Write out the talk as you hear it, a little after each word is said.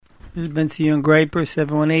This is Bentzion Greiper,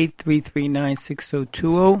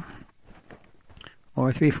 718-339-6020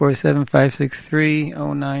 or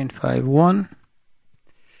 347-563-0951.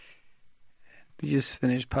 We just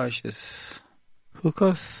finished Parshas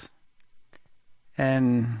Hukos,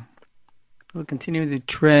 and we'll continue the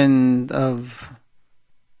trend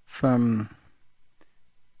from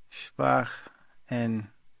Shlach and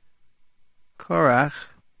Korach,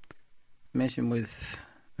 mentioned with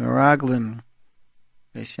Meraglim.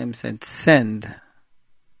 Hashem said send,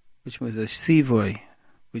 which was a sivoy,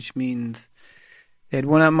 which means they had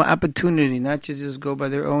one opportunity, not to just go by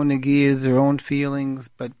their own negiyas, their own feelings,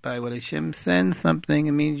 but by what Hashem sends something.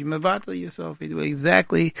 It means you mavatal yourself. You do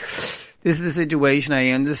exactly, this is the situation, I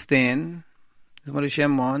understand. This is what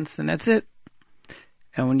Hashem wants, and that's it.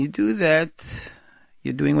 And when you do that,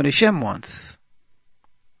 you're doing what Hashem wants.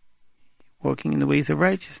 Walking in the ways of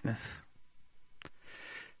righteousness.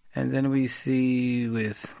 And then we see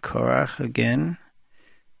with Korach again,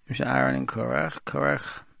 Aaron and Korach. Korach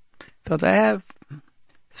felt, I have, to a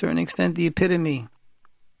certain extent, the epitome.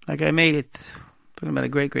 Like I made it. Talking about a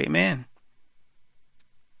great, great man.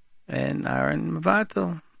 And Aaron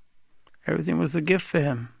Mavatal. Everything was a gift for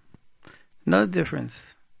him. Another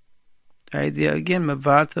difference. The idea, again,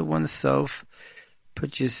 Mavatal oneself.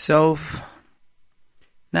 Put yourself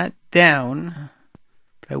not down,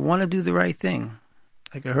 but I want to do the right thing.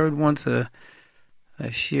 Like I heard once a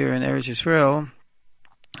shir in Eretz Yisrael,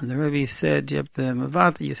 and the Rebbe said you have to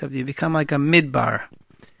mavata yourself, you become like a midbar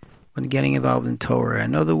when getting involved in Torah.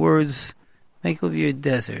 In other words, make of your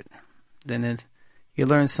desert. Then you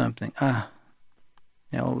learn something. Now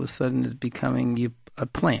all of a sudden it's becoming a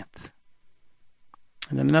plant.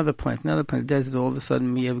 And then another plant. The desert, all of a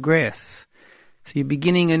sudden we have grass. So you're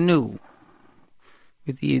beginning anew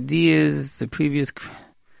with the ideas, the previous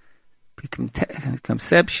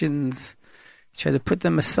conceptions. Try to put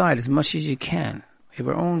them aside as much as you can. We have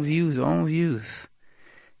our own views.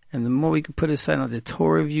 And the more we can put aside, let the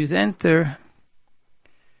Torah views enter.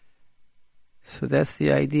 So that's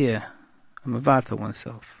the idea. Mavata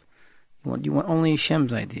oneself. You want only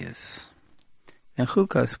Hashem's ideas. And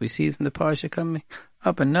Chukas, we see from the Parsha coming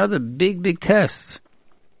up, another big test.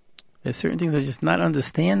 There's certain things that are just not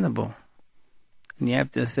understandable. And you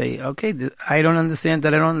have to say, okay, I don't understand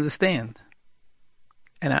that I don't understand.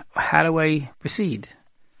 And how do I proceed?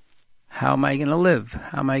 How am I going to live?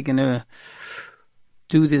 How am I going to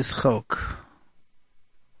do this chok?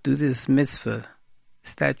 Do this mitzvah,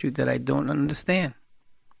 statute that I don't understand?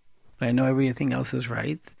 But I know everything else is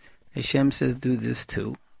right. Hashem says do this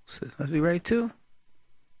too. So this must be right too.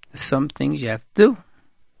 There's some things you have to do.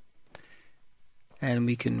 And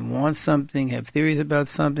we can want something, have theories about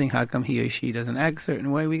something. How come he or she doesn't act a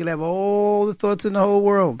certain way? We can have all the thoughts in the whole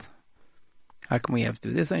world. How come we have to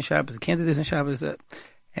do this on Shabbos? Can't do this on Shabbos?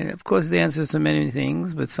 And of course the answer is to many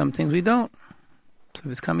things, but some things we don't. So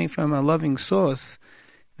if it's coming from a loving source,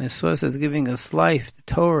 and a source that's giving us life, the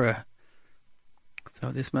Torah,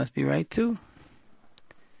 so this must be right too.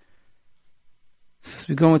 So as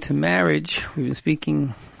we go into marriage, we've been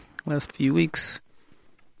speaking last few weeks.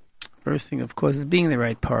 First thing, of course, is being the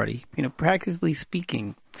right party. Practically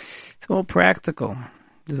speaking, it's all practical.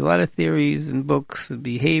 There's a lot of theories and books,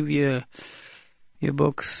 behavior, your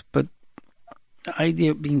books, but the idea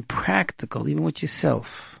of being practical, even with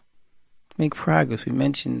yourself, make progress. We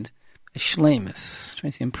mentioned a shleimus,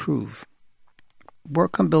 trying to improve.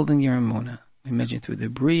 Work on building your emunah. We mentioned through the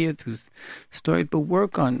bria, through story, but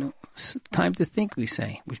work on time to think, we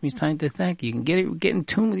say, which means time to think. You can get in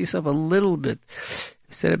tune with yourself a little bit.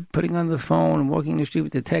 Instead of putting on the phone and walking the street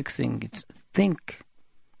with the texting, think.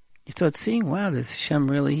 You start seeing, wow, there's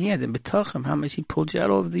Hashem really here. The betachim, how much He pulled you out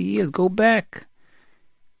over the years. Go back.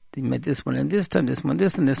 You met this one and this time, this one,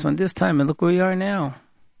 this and this one, this time, and look where you are now.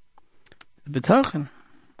 The betachim.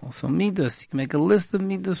 Also midas. You can make a list of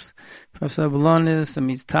midas. First avalonis, that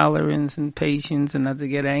means tolerance and patience, and not to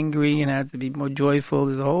get angry and have to be more joyful.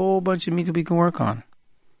 There's a whole bunch of midas we can work on.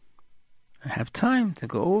 And have time to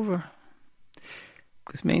go over.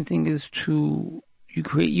 Because main thing is you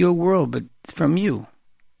create your world, but it's from you.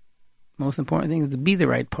 Most important thing is to be the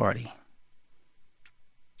right party.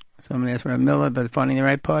 Somebody asked Rav Miller about finding the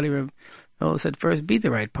right party. Rav Miller said, first, be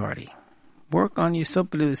the right party. Work on yourself,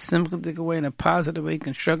 but in a sympathetic way, in a positive way,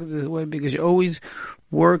 constructive way, because you're always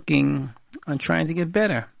working on trying to get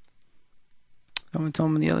better. Someone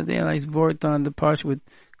told me the other day, I worked on the parsha with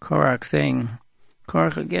Korach, saying,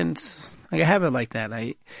 Korach, again, I have it like that.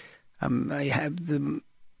 I have the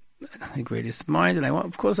greatest mind, and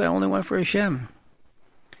of course, I only want for Hashem.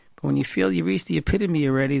 But when you feel you reach the epitome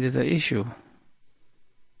already, there's an issue.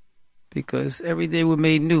 Because every day we're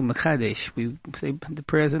made new, Mekadesh. We say the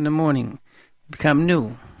prayers in the morning, become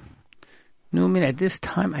new. New mean at this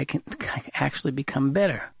time I can actually become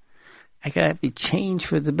better. I gotta be changed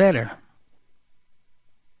for the better.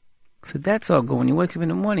 So that's all good. When you wake up in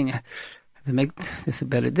the morning, I have to make this a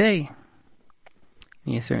better day.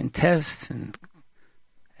 You have certain tests, and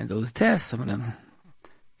those tests, I'm gonna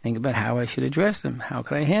think about how I should address them. How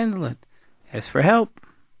can I handle it? Ask for help.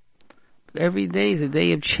 But every day is a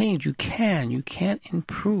day of change. You can't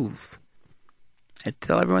improve. I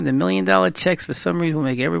tell everyone the $1 million checks for some reason will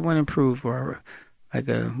make everyone improve. Or like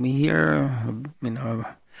we hear,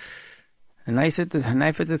 a knife at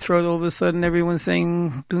the throat. All of a sudden, everyone's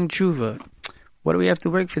saying doing tshuva. What do we have to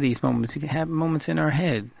work for these moments? We can have moments in our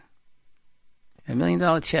head. $1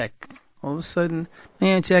 million check. All of a sudden, $1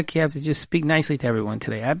 million check. You have to just speak nicely to everyone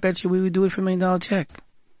today. I bet you we would do it for $1 million check.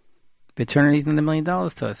 Eternity's not $1 million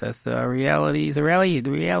to us. That's the reality. The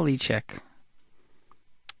reality check.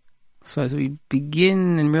 So as we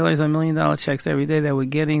begin and realize our $1 million checks every day that we're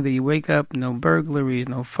getting, that you wake up, no burglaries,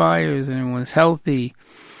 no fires, everyone's healthy,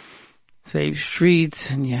 safe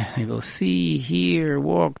streets, and you're able to see, hear,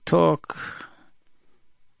 walk, talk,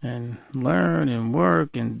 and learn and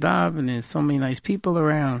work and daven, and there's so many nice people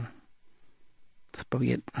around. But we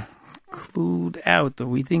get clued out, or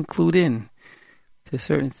we think clued in to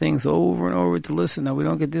certain things over and over to listen. Now we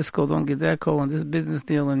don't get this call, don't get that call on this business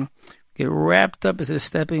deal, and get wrapped up as a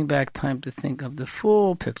stepping back time to think of the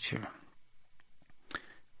full picture.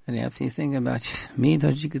 And after you think about me,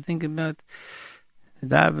 don't you could think about the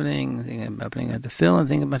davening, think about the film,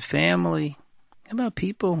 think about family, think about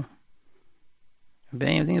people.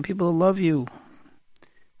 Think of people who love you,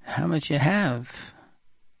 how much you have.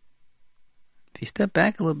 If you step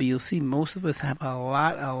back a little bit, you'll see most of us have a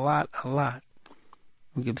lot.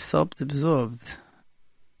 We get self-absorbed. So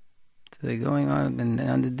they're going on, and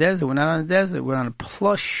on the desert, we're not on the desert, we're on a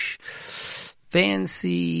plush,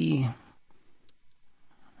 fancy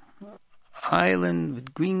island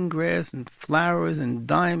with green grass and flowers and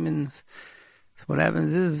diamonds. So what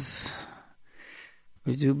happens is,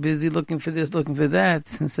 we're too busy looking for this, looking for that.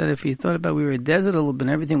 Instead, if you thought about we were a desert a little bit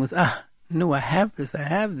and everything was, no, I have this.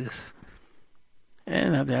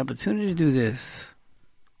 And I have the opportunity to do this.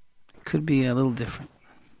 It could be a little different.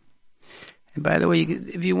 And by the way,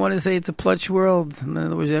 if you want to say it's a plush world, in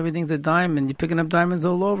other words, everything's a diamond, you're picking up diamonds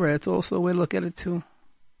all over, that's also a way to look at it too.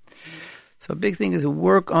 So a big thing is to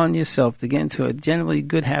work on yourself to get into a generally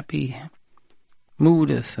good, happy mood,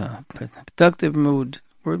 a productive mood.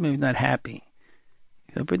 Word maybe not happy.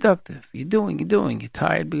 You're productive. You're doing. You're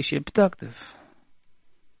tired because you're productive.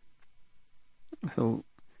 So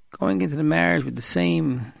going into the marriage with the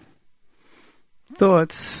same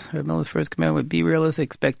thoughts, Reb Miller's first commandment would be realistic,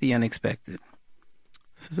 expect the unexpected.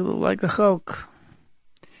 So it's a little like a chok.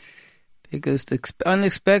 Because the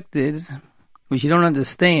unexpected, which you don't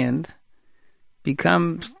understand,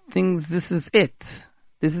 becomes things, this is it.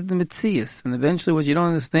 This is the mitzias. And eventually what you don't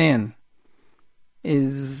understand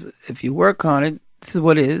is, if you work on it, this is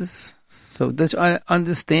what is. So let's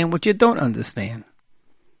understand what you don't understand.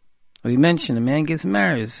 We mentioned a man gets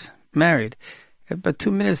married. About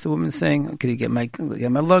 2 minutes, the woman's saying, "Could you get my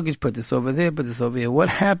luggage? Put this over there. Put this over here." What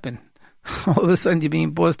happened? All of a sudden, you're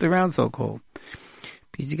being bossed around, so-called.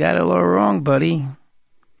 Because you got it all wrong, buddy.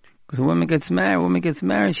 Because a woman gets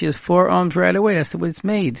married, she has 4 arms right away. That's the way it's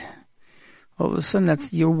made. All of a sudden,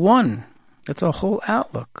 that's your one. That's our whole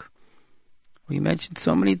outlook. We mentioned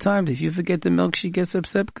so many times, if you forget the milk, she gets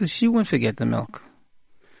upset because she wouldn't forget the milk.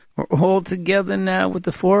 We're all together now with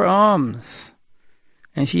the 4 arms.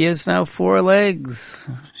 And she has now 4 legs.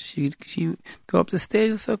 She go up the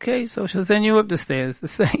stairs, it's okay, so she'll send you up the stairs. The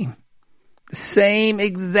same. The same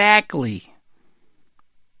exactly.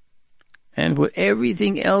 And with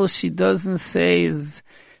everything else she doesn't say is,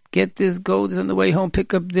 get this, go this on the way home,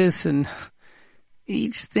 pick up this, and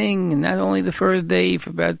each thing, and not only the first day for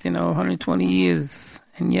about, 120 years.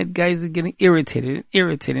 And yet guys are getting irritated.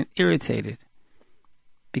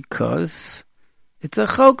 Because it's a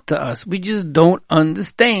chok to us. We just don't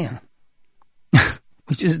understand.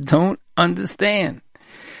 We just don't understand.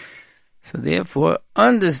 So therefore,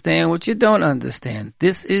 understand what you don't understand.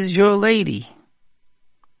 This is your lady.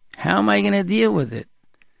 How am I going to deal with it?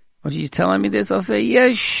 When she's telling me this, I'll say,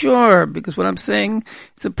 yes, sure, because what I'm saying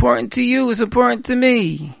is important to you, it's important to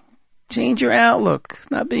me. Change your outlook.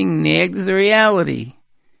 It's not being nagged, it's a reality.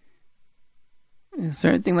 A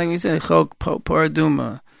certain thing, like we said, chok,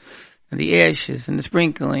 paraduma, and the ashes, and the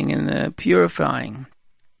sprinkling, and the purifying.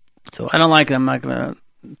 So I don't like it, I'm not going to,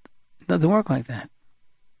 it doesn't work like that.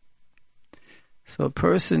 So a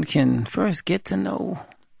person can first get to know,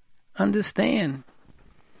 understand.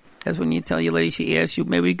 That's when you tell your lady, she asks you,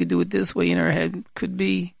 maybe you could do it this way in her head. Could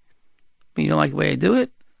be, but you don't like the way I do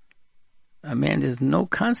it. A man, there's no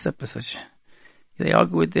concept of such. They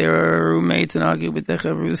argue with their roommates and argue with their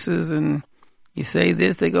chavrusas, and you say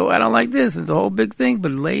this, they go, I don't like this. It's a whole big thing,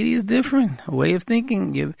 but a lady is different. A way of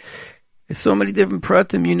thinking. There's so many different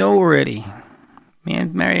pratim you know already.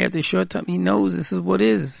 Man married after a short time, he knows this is what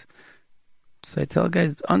is. So I tell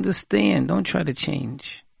guys, understand. Don't try to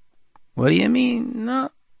change. What do you mean?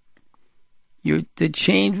 No. The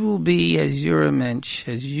change will be as you're a mensch,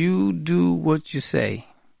 as you do what you say.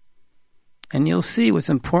 And you'll see what's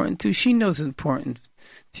important to you. She knows it's important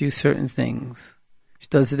to you, certain things. She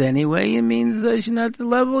does it anyway. It means she's not at the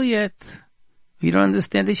level yet. You don't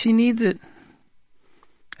understand that she needs it.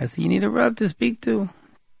 I say you need a Rav to speak to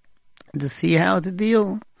see how to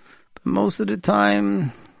deal. But most of the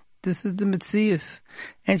time, this is the Metzias.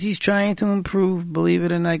 And she's trying to improve. Believe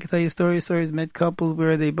it or not, I can tell you stories met couples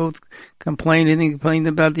where they both complained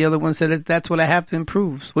about the other one, said that that's what I have to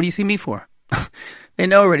improve. So what do you see me for? They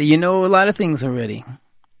know already. You know a lot of things already.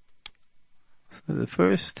 So the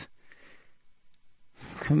first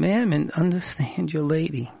commandment, understand your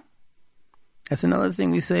lady. That's another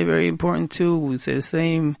thing we say, very important too. We say the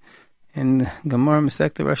same in Gemara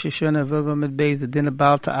Masechta Rosh Hashanah Vav Amud Beis, the din of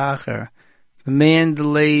Baal Ta'achar. The man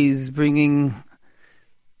delays bringing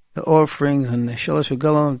the offerings and the Shalosh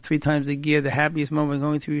Regalim 3 times a year, the happiest moment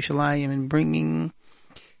going to Yerushalayim and bringing,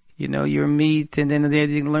 your meat, and then they're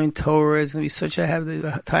going to learn Torah. It's going to be such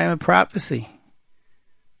a time of prophecy.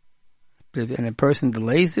 And a person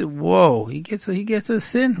delays it, whoa, he gets a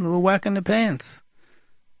sin, a little whack in the pants.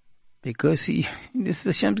 Because this is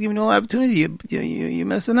Hashem's giving you an opportunity, you're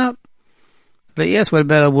messing up. They ask, what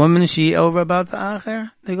about a woman? Is she over about the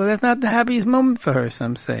acher? They go, that's not the happiest moment for her,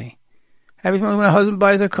 some say. Happiest moment when a husband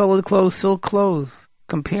buys her colored clothes, silk clothes,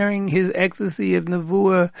 comparing his ecstasy of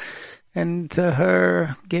Nevuah and to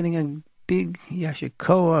her getting a big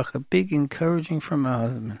yashikoach, a big encouraging from her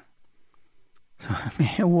husband. So the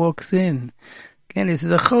man walks in. Again, this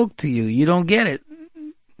is a chok to you. You don't get it.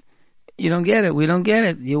 You don't get it. We don't get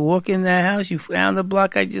it. You walk in that house, you found the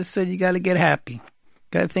block I just said, you got to get happy.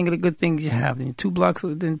 Got to think of the good things you have. Then 2 blocks,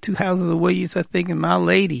 then 2 houses away, you start thinking, my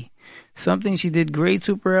lady, something she did great,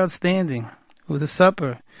 super outstanding. It was a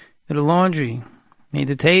supper, did a laundry, made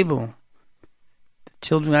the table, the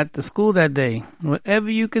children at the school that day.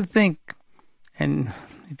 Whatever you can think. And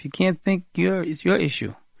if you can't think, it's your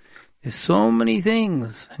issue. There's so many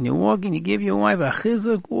things. And you're walking, you give your wife a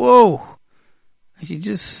chizuk, whoa. And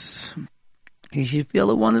you should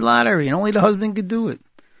feel it won the lottery. And only the husband could do it.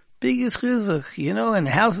 Biggest chizuk, and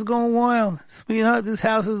the house is going wild. Sweetheart, this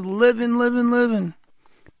house is living.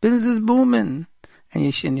 Business is booming.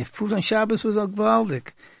 And your food on Shabbos was agvaldik.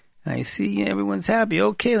 And I see everyone's happy.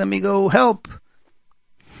 Okay, let me go help.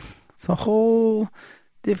 It's a whole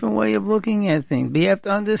different way of looking at things. But you have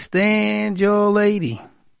to understand your lady.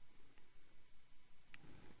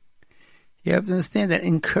 You have to understand that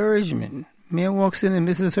encouragement. Man walks in and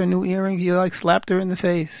misses her new earrings, you slapped her in the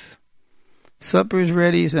face. Supper is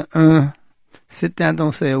ready, so, sit down,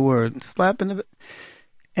 don't say a word. Slap in the,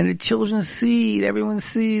 and the children see, everyone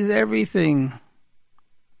sees everything.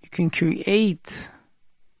 You can create.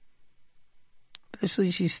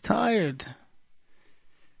 Especially she's tired.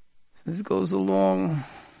 This goes along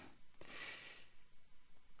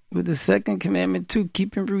with the second commandment too,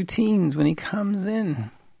 keeping routines when he comes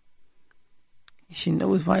in. He should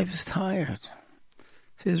know his wife is tired.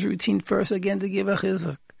 So his routine first, again, to give a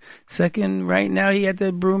chizuk. Second, right now he had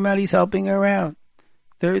the broom out, he's helping her out.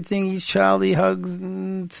 Third thing, each child he hugs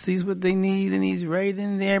and sees what they need, and he's right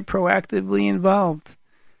in there, proactively involved.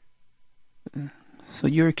 So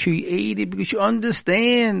you're creative because you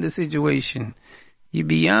understand the situation. You're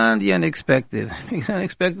beyond the unexpected. Because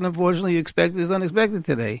unexpected, unfortunately, you expect is unexpected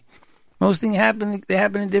today. Most things happen, they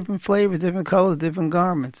happen in different flavors, different colors, different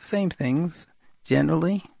garments. Same things,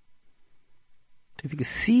 generally. So if you can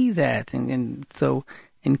see that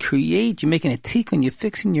and create, you're making a tikkun, you're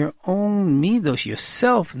fixing your own midos,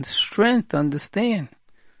 yourself, and strength to understand.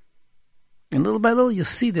 And little by little, you'll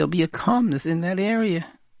see there'll be a calmness in that area.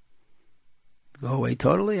 Go away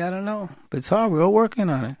totally? I don't know. But it's hard. We're all working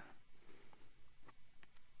on it.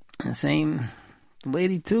 And same, the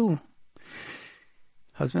lady too.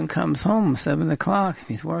 Husband comes home, 7 o'clock.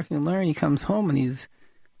 He's working, learning. He comes home and he's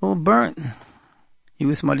a little burnt. He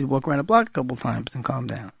was somebody to walk around the block a couple times and calm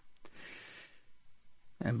down.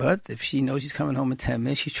 But if she knows she's coming home in 10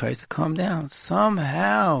 minutes, she tries to calm down.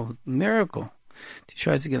 Somehow, miracle. She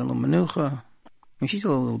tries to get a little manucha. I mean, she's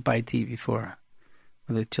a little bitey before,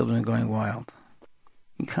 where the children are going wild.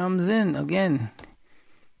 He comes in, again,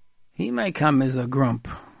 he might come as a grump.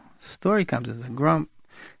 story comes as a grump,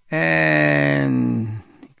 and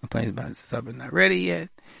he complains about his supper not ready yet.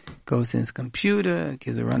 Goes to his computer,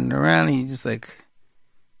 kids are running around, and he's just like,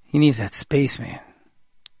 he needs that space, man.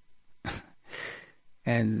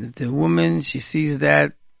 And the woman, she sees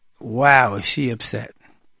that, wow, is she upset.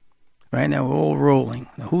 Right now, we're all rolling.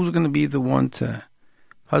 Now, who's going to be the one to...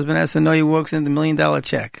 Husband has to know he walks in the $1 million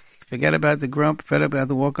check. Forget about the grump, forget about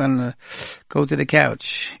the go to the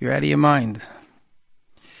couch. You're out of your mind.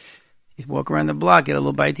 You walk around the block, get a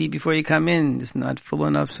little bite to eat before you come in. It's not full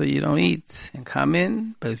enough so you don't eat. And come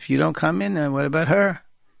in. But if you don't come in, then what about her?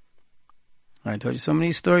 I told you so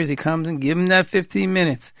many stories. He comes in, give him that 15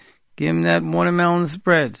 minutes. Give him that watermelon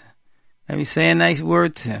spread. Maybe say a nice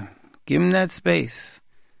word to him. Give him that space.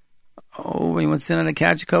 Oh, when you want to sit on the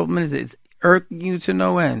couch a couple minutes, it's irking you to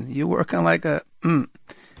no end. You're working like a,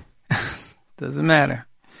 doesn't matter.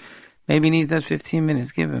 Maybe he needs that 15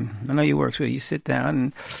 minutes. Give him. I know you work, so you sit down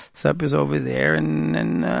and supper's over there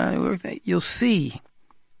and you'll see.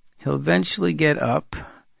 He'll eventually get up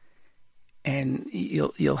and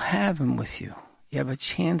you'll have him with you. You have a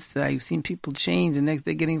chance that I've seen people change. The next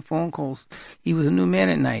day getting phone calls. He was a new man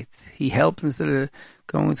at night. He helped instead of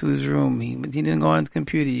going to his room. He didn't go on the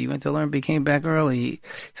computer. He went to learn, but he came back early. He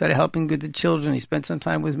started helping with the children. He spent some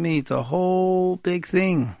time with me. It's a whole big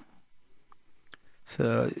thing.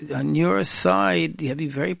 So on your side, you have to be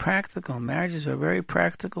very practical. Marriages are a very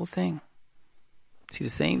practical thing. See the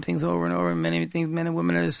same things over and over. Many things men and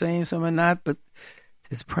women are the same, some are not, but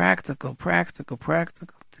it's practical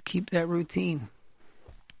to keep that routine.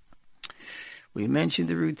 We mentioned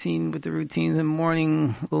the routine with the routines in the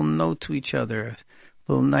morning, a little note to each other, a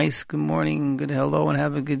little nice good morning, good hello, and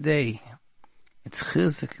have a good day. It's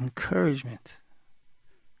chizuk, encouragement.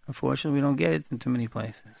 Unfortunately, we don't get it in too many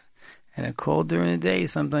places. And a call during the day,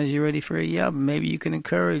 sometimes you're ready for a yub. Maybe you can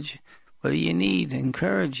encourage. What do you need?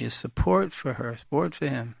 Encourage your support for her, support for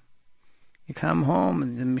him. You come home,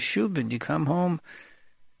 and the meshubed, you come home,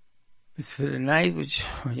 it's for the night, which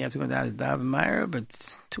you have to go down to Daven Meir,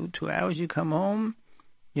 but 2 hours you come home,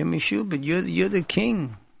 you're meshubed, you're the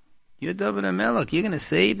king. You're David HaMelech. You're going to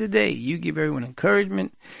save the day. You give everyone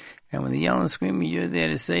encouragement, and when they yell and scream, you're there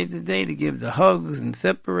to save the day, to give the hugs and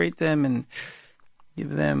separate them and give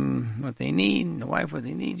them what they need, and the wife what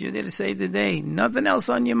they need. You're there to save the day. Nothing else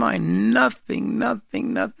on your mind.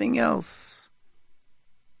 Nothing else.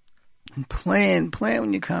 And plan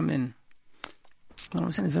when you come in. What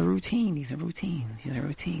I'm saying is a routine. These are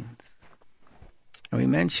routines. And we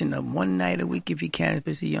mentioned one night a week if you can,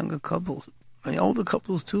 especially younger couples. I mean, older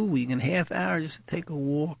couples too, we can half hour just to take a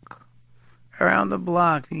walk around the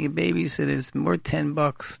block. You get babysitters, worth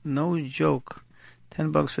 $10. No joke.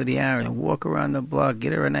 $10 for the hour. And walk around the block,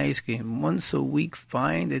 get her an ice cream. Once a week,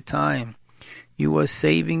 find a time. You are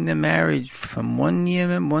saving the marriage from 1 year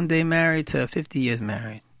and 1 day married to 50 years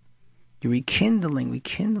married. You're rekindling.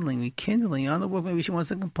 On the walk, maybe she wants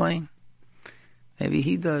to complain. Maybe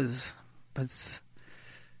he does. But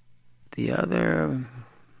the other,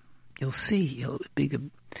 you'll see.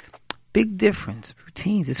 Big difference.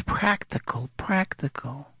 Routines. It's practical.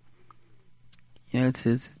 You know,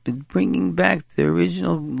 it's been bringing back the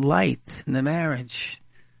original light in the marriage.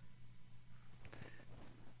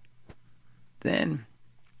 Then,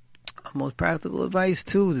 most practical advice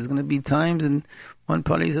too. There's going to be times when one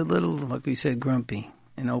party's a little, like we said, grumpy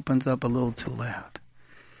and opens up a little too loud.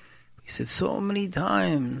 We said so many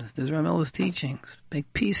times, there's Ramel's teachings.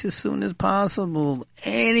 Make peace as soon as possible.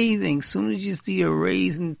 Anything, as soon as you see a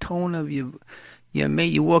raising tone of your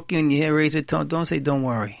mate, you walk in, you hear raise a tone. Don't say, "Don't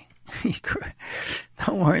worry."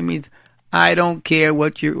 Don't worry means I don't care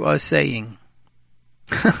what you are saying.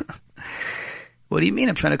 What do you mean?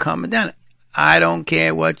 I'm trying to calm it down. I don't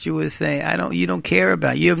care what you were saying. You don't care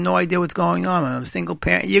about it. You have no idea what's going on. I'm a single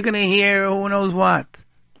parent. You're going to hear who knows what.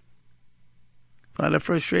 It's a lot of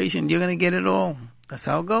frustration. You're going to get it all. That's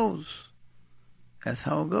how it goes.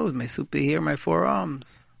 My super here, my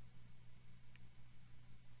forearms.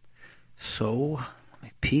 So,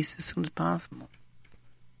 make peace as soon as possible.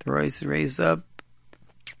 The rice is raised up,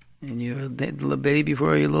 and your little baby,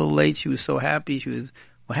 before you're a little late, she was so happy.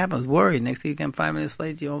 What happened? I was worried. Next thing you come 5 minutes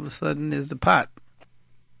late, all of a sudden there's the pot.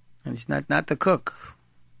 And it's not the cook.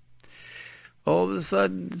 All of a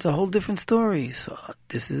sudden, it's a whole different story. So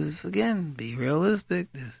this is, again, be realistic.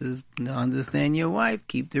 This is, understand your wife.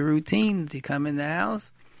 Keep the routines. You come in the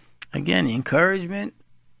house. Again, encouragement.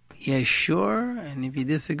 Yeah, sure. And if you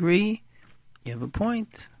disagree, you have a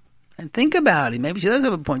point. And think about it. Maybe she does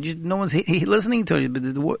have a point. No one's listening to her, but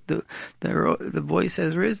the voice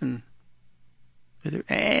has risen.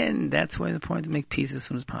 And that's why the point to make peace as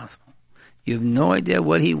soon as possible. You have no idea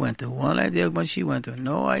what he went through. One idea what she went through.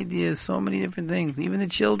 No idea. So many different things. Even the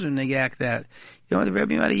children, they act out. You know, the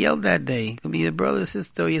Rebbe might have yelled that day. It could be a brother or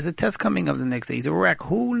sister. He has a test coming up the next day. He's a wreck.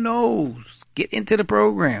 Who knows? Get into the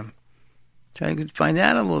program. Try to find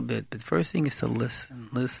out a little bit. But first thing is to listen.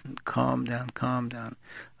 Listen. Calm down. Calm down.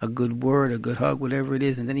 A good word, a good hug, whatever it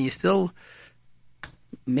is. And then you still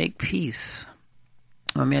make peace.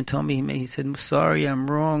 A man told me, he said, I'm sorry, I'm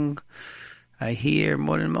wrong. I hear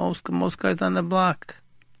more than most guys on the block.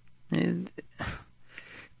 And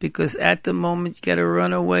because at the moment you gotta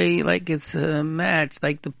run away like it's a match,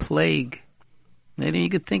 like the plague. And then you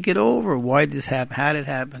could think it over. Why did this happen? How did it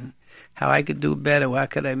happen? How I could do better? How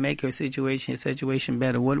could I make her situation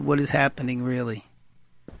better? What is happening really?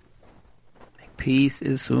 Make peace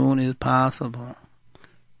as soon as possible.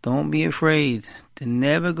 Don't be afraid to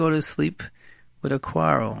never go to sleep with a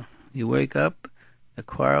quarrel. You wake up, the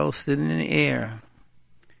quarrel sitting in the air.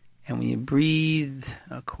 And when you breathe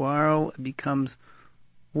a quarrel, it becomes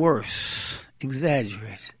worse.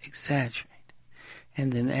 Exaggerate.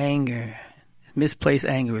 And then anger, misplaced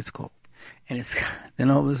anger it's called. And then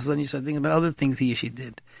all of a sudden you start thinking about other things he or she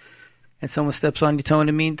did. And someone steps on your toe in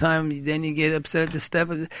the meantime, then you get upset at the step,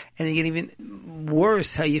 and you get even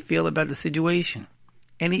worse how you feel about the situation.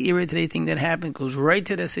 Any irritating thing that happened goes right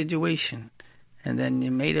to that situation. And then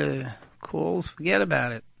you made a calls, forget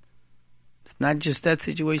about it. It's not just that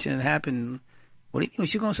situation that happened. What do you mean?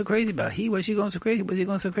 What's she going so crazy about? What is she going so crazy? What's he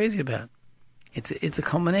going so crazy about? It's a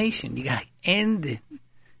culmination. You gotta end it.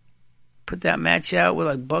 Put that match out with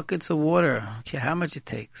like buckets of water. I don't care how much it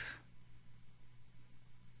takes.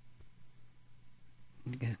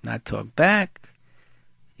 You can not talk back.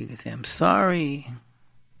 You can say, I'm sorry. You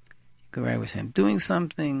can write with him doing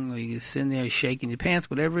something, or you can sit there shaking your pants,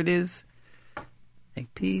 whatever it is.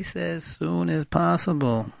 Make peace as soon as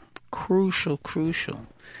possible. Crucial.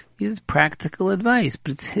 This is practical advice,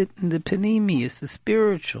 but it's hitting the panemi, it's the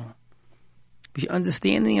spiritual. But you're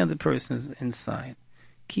understanding the other person's inside.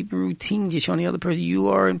 Keep a routine. You're showing the other person, you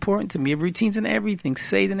are important to me. You have routines in everything,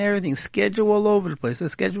 say it in everything, schedule all over the place. The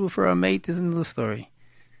schedule for our mate is another story.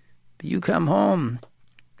 But you come home,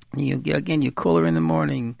 you call her in the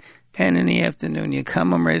morning, and in the afternoon, you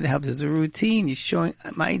come home ready to help. There's a routine. You're showing,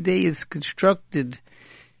 my day is constructed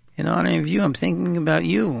in honor of you. I'm thinking about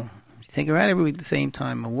you. You take her out every week at the same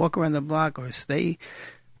time, or walk around the block, or stay,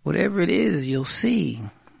 whatever it is, you'll see.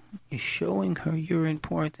 You're showing her you're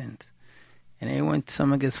important. And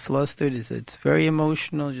someone gets flustered, it's very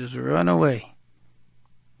emotional, just run away.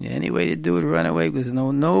 Yeah, any way to do it, run away, because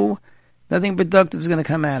nothing productive is going to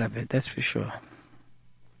come out of it, that's for sure.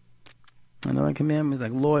 Another commandment is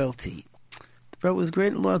like loyalty. The Prophet was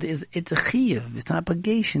great in loyalty. It's a chiyuv. It's an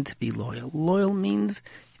obligation to be loyal. Loyal means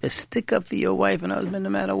you stick up for your wife and husband no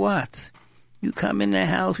matter what. You come in the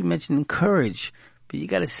house, we mentioned encourage, but you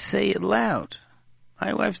got to say it loud.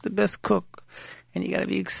 My wife's the best cook. And you got to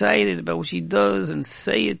be excited about what she does and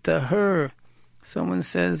say it to her. Someone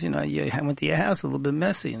says, I went to your house a little bit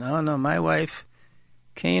messy. No, my wife,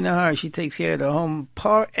 Kanahar, she takes care of the home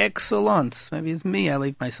par excellence. Maybe it's me, I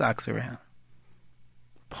leave my socks around.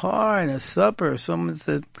 Par and a supper. Someone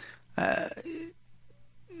said, I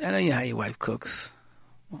know how your wife cooks.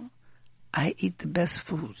 Well, I eat the best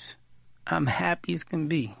foods. I'm happy as can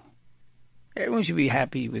be. Everyone should be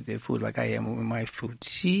happy with their food like I am with my food.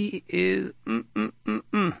 She is,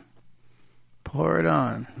 Pour it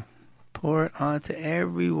on. Pour it on to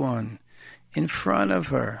everyone in front of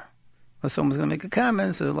her. Well, someone's going to make a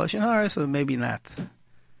comment, so Lashon Hara, so maybe not.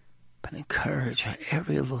 But encourage her,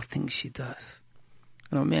 every little thing she does.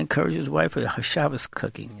 A man encourages his wife with her Shabbos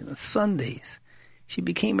cooking. Sundays. She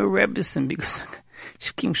became a Rebbetzin because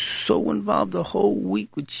she became so involved the whole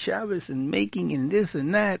week with Shabbos and making and this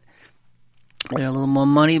and that. I got a little more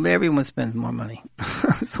money, but everyone spends more money.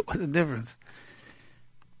 So what's the difference?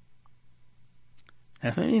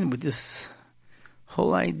 That's what I mean with this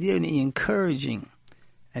whole idea of encouraging.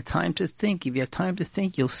 At time to think. If you have time to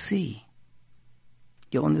think, you'll see.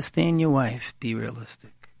 You'll understand your wife. Be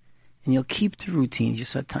realistic. And you'll keep the routines. You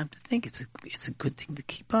just have time to think. It's a good thing to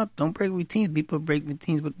keep up. Don't break routines. People break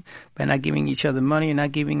routines by not giving each other money and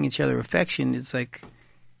not giving each other affection. It's like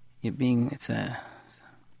it's a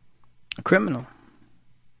criminal.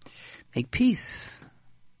 Make peace.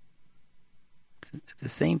 It's the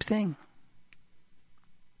same thing.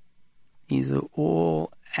 These are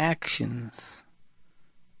all actions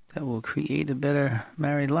that will create a better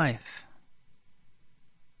married life.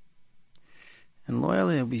 And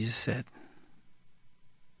loyalty, we just said.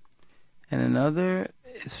 And another,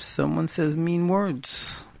 if someone says mean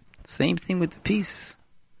words, same thing with the peace.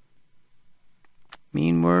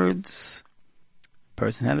 Mean words,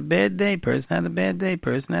 person had a bad day, person had a bad day,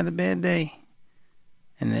 person had a bad day.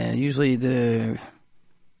 And then usually the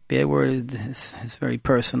bad word is very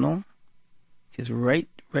personal. Just right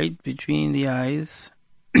between the eyes.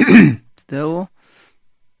 Still,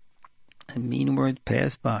 a mean word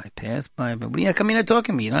pass by. But how come you're not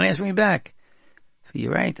talking to me? You're not answering me back. So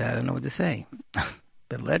you're right, I don't know what to say.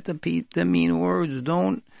 But let the mean words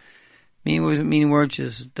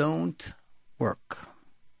just don't work.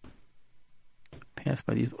 Pass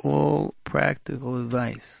by these all practical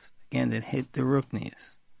advice. Again, that hit the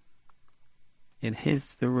ruknis. It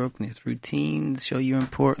hits the ruknis. Routines show you're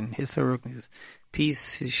important. Hits the ruknis.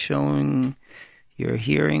 Peace is showing you're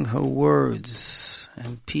hearing her words.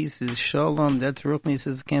 And peace is shalom. That's ruknis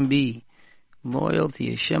as can be.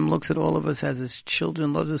 Loyalty. Hashem looks at all of us as his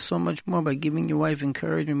children, loves us so much more by giving your wife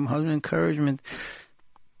encouragement, husband encouragement.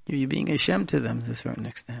 You're being Hashem to them to a certain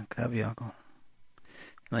extent. Kaviyako.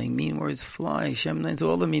 Letting mean words fly. Hashem lets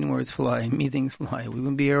all the mean words fly. Mean things fly. We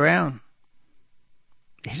wouldn't be around.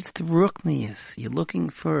 It's the ruknius. You're looking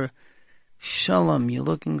for shalom. You're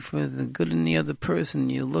looking for the good in the other person.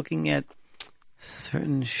 You're looking at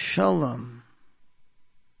certain shalom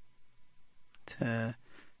to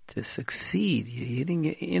succeed. You're hitting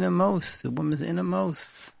your innermost, the woman's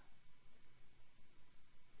innermost.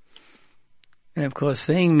 And of course,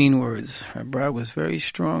 saying mean words. Rabbi was very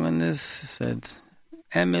strong on this. Said,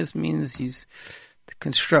 emes means he's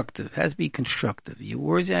constructive. Has to be constructive. Your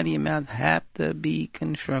words out of your mouth have to be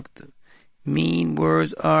constructive. Mean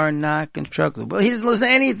words are not constructive. Well, he doesn't listen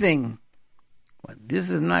to anything. Well, this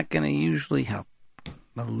is not going to usually help.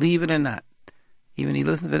 Believe it or not. Even he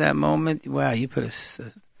listens for that moment. Wow, you put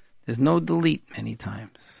there's no delete many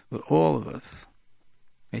times with all of us.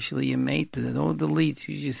 Especially your mate, there's no delete.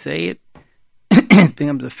 You just say it. It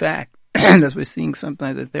becomes a fact. That's what we're seeing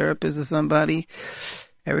sometimes a therapist or somebody.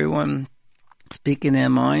 Everyone speaking their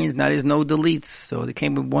minds. Now there's no deletes. So they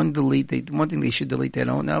came with one delete. One thing they should delete, they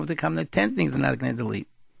don't. Now they come to 10 things they're not going to delete.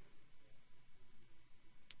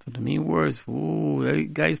 So the mean words,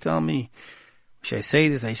 guys tell me, should I say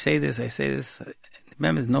this? I say this.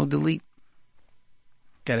 Remember, there's no delete.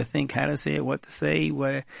 Got to think how to say it, what to say.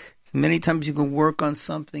 Many times you can work on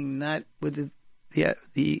something, not with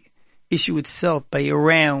the issue itself, by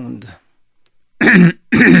around. With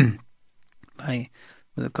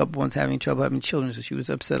a couple ones having trouble having children, so she was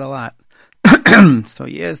upset a lot. So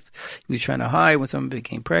yes, he was trying to hide when someone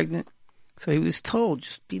became pregnant. So he was told,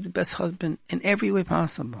 just be the best husband in every way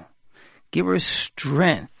possible. Give her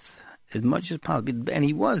strength as much as possible. And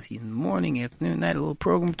he was. In the morning, afternoon, night, a little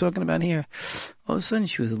program we're talking about here. All of a sudden,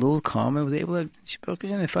 she was a little calmer. She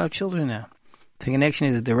had 5 children now. The connection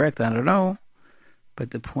is direct, I don't know.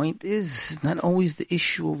 But the point is, it's not always the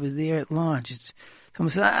issue over there at large. Someone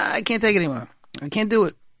says, I can't take it anymore. I can't do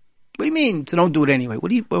it. What do you mean? So don't do it anyway.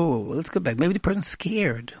 Whoa, let's go back. Maybe the person's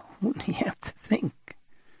scared. What do you have to think?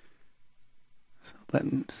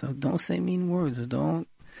 So don't say mean words. Or don't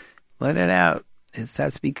let it out. It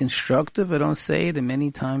has to be constructive, or don't say it. And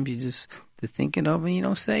many times you just think it over and you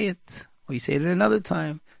don't say it. Or you say it another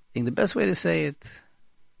time. I think the best way to say it.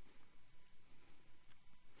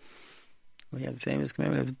 We have the famous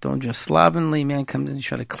commandment of don't dress slovenly. Man comes in,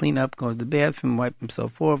 try to clean up, go to the bathroom, wipe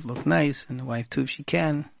himself off, look nice, and the wife too if she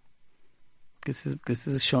can. Because this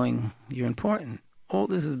is showing you're important. All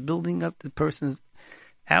this is building up the person's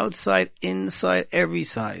outside, inside, every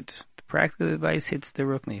side. The practical advice hits the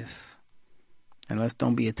ruknius. And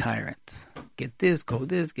don't be a tyrant. Get this, go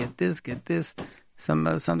this, get this.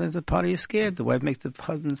 Sometimes the party is scared. The wife makes the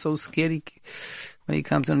husband so scared when he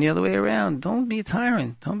comes on the other way around. Don't be a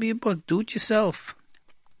tyrant. Don't be a boss. Do it yourself.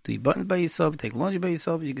 Do your buttons by yourself. Take laundry by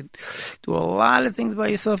yourself. You could do a lot of things by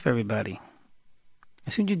yourself, everybody.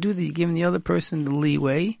 As soon as you do that, you're giving the other person the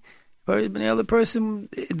leeway. But the other person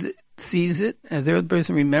sees it. As the other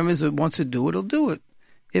person remembers or wants to do it, he'll do it.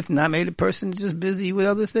 If not, maybe the person's just busy with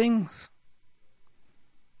other things.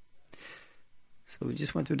 So we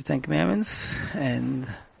just went through the 10 Commandments, and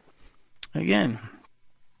again,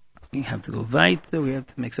 we have to go weiter. We have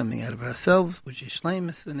to make something out of ourselves, which is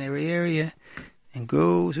shleimus in every area, and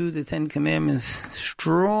go through the 10 Commandments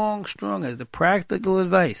strong as the practical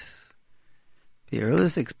advice. Be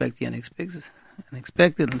realistic, expect the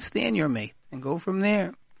unexpected, and stand your mate, and go from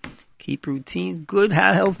there. Keep routines, good,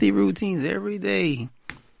 healthy routines every day.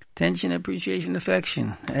 Attention, appreciation,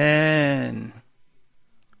 affection, and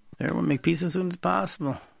everyone make peace as soon as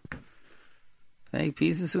possible. Make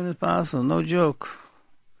peace as soon as possible. No joke.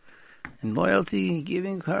 And loyalty,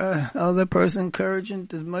 giving her other person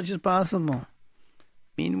encouragement as much as possible.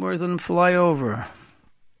 Mean words let them fly over.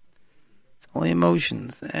 It's Only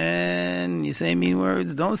emotions. And you say mean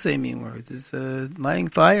words, don't say mean words. It's lighting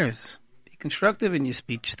fires. Be constructive in your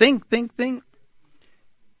speech. Think.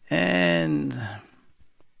 And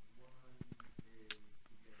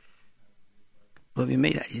love your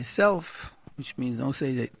mate as yourself, which means don't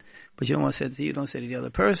say that, but you don't want to say it to you, don't say it to the other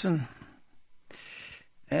person.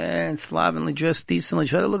 And slovenly, dress decently,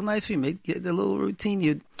 try to look nice for you. Get a little routine.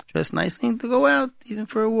 You dress nicely to go out, even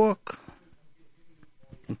for a walk.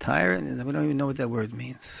 And tired, and we don't even know what that word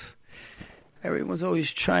means. Everyone's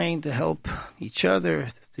always trying to help each other.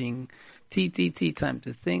 TTT, time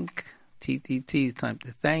to think. TTT, time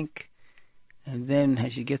to thank. And then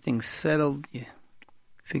as you get things settled, you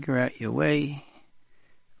figure out your way.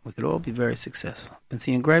 We could all be very successful.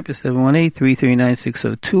 Bentzion Greiper,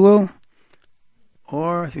 718-339-6020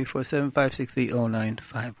 or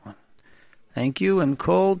 347-563-0951. Thank you, and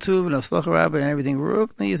call to V'Noslach Rabbi and everything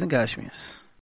Rook, Niyas and Gashmias.